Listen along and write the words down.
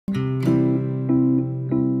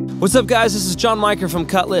What's up, guys? This is Micah from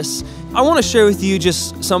Kutless. I want to share with you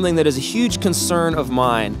just something that is a huge concern of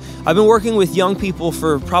mine. I've been working with young people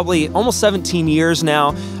for probably almost 17 years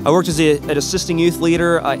now. I worked as an assisting youth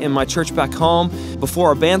leader in my church back home before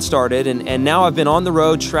our band started, and now I've been on the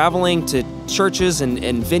road traveling to churches and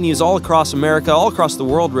venues all across America, all across the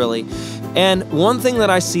world really. And one thing that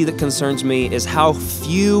I see that concerns me is how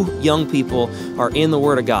few young people are in the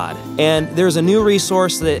Word of God. And there's a new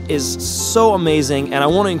resource that is so amazing, and I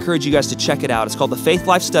want to encourage you guys to check it out. It's called the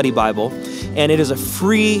Faithlife Study Bible, and it is a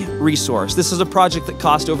free resource. This is a project that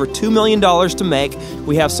cost over $2 million to make.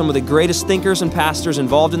 We have some of the greatest thinkers and pastors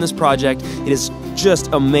involved in this project. It is just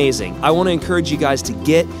amazing. I want to encourage you guys to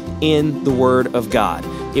get in the Word of God.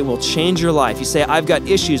 It will change your life. You say, I've got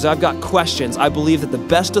issues, I've got questions. I believe that the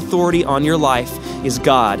best authority on your life is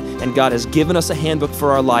God, and God has given us a handbook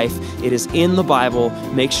for our life. It is in the Bible.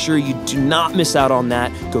 Make sure you do not miss out on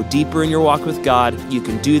that. Go deeper in your walk with God. You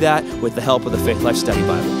can do that with the help of the Faithlife Study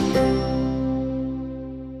Bible.